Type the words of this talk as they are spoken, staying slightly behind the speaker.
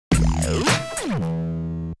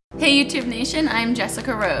Hey YouTube Nation, I'm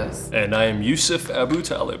Jessica Rose. And I am Yousef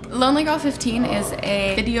Abu-Taleb. LonelyGirl15 is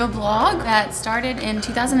a video blog that started in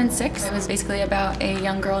 2006. It was basically about a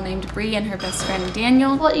young girl named Bree and her best friend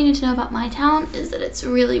Daniel. What you need to know about my town is that it's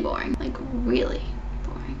really boring. Like really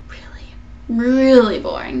boring. Really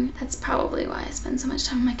boring. That's probably why I spend so much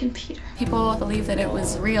time on my computer. People believe that it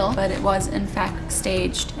was real, but it was in fact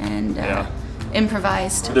staged and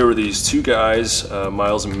improvised. There were these two guys,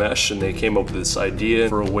 Miles and Mesh, and they came up with this idea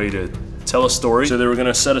for a way to tell a story. So they were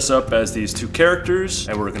gonna set us up as these two characters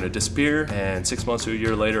and we were gonna disappear, and 6 months to a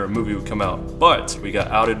year later a movie would come out. But we got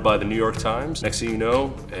outed by the New York Times. Next thing you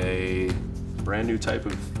know, a brand new type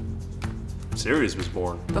of series was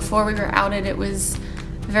born. Before we were outed, it was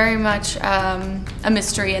very much a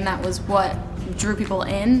mystery, and that was what drew people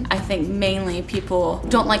in. I think mainly people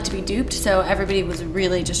don't like to be duped, so everybody was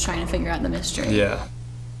really just trying to figure out the mystery. Yeah.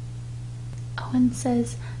 Owen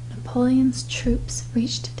says Napoleon's troops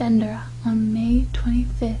reached Dendera on May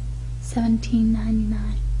 25th,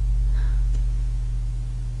 1799.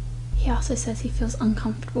 He also says he feels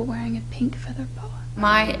uncomfortable wearing a pink feather boa.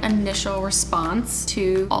 My initial response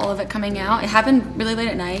to all of it coming out, it happened really late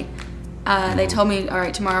at night. They told me, all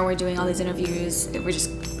right, tomorrow we're doing all these interviews.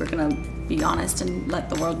 We're gonna be honest and let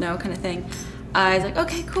the world know kind of thing. I was like,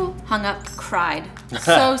 okay, cool. Hung up, cried.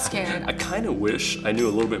 So scared. I kind of wish I knew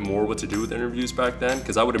a little bit more what to do with interviews back then,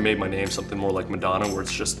 because I would have made my name something more like Madonna, where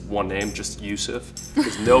it's just one name, just Yousef,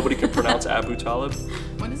 because nobody can pronounce Abu-Taleb.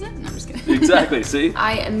 What is it? No, I'm just kidding. Exactly, see?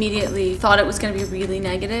 I immediately thought it was gonna be really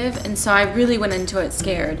negative, and so I really went into it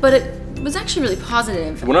scared. But it was actually really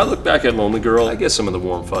positive. When I look back at Lonely Girl, I get some of the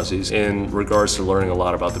warm fuzzies. In regards to learning a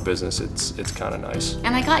lot about the business, it's kind of nice.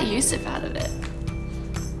 And I got Yousef out of it.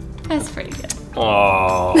 That's pretty good.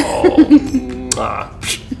 Oh,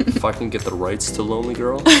 if I can get the rights to Lonely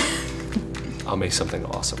Girl, I'll make something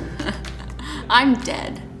awesome. I'm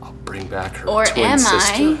dead. I'll bring back her or twin am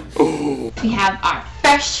sister. I? Oh. We have our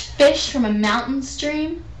fresh fish from a mountain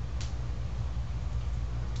stream.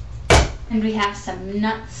 And we have some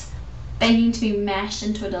nuts begging to be mashed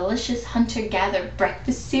into a delicious hunter-gatherer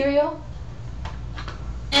breakfast cereal.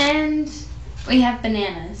 And we have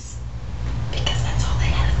bananas.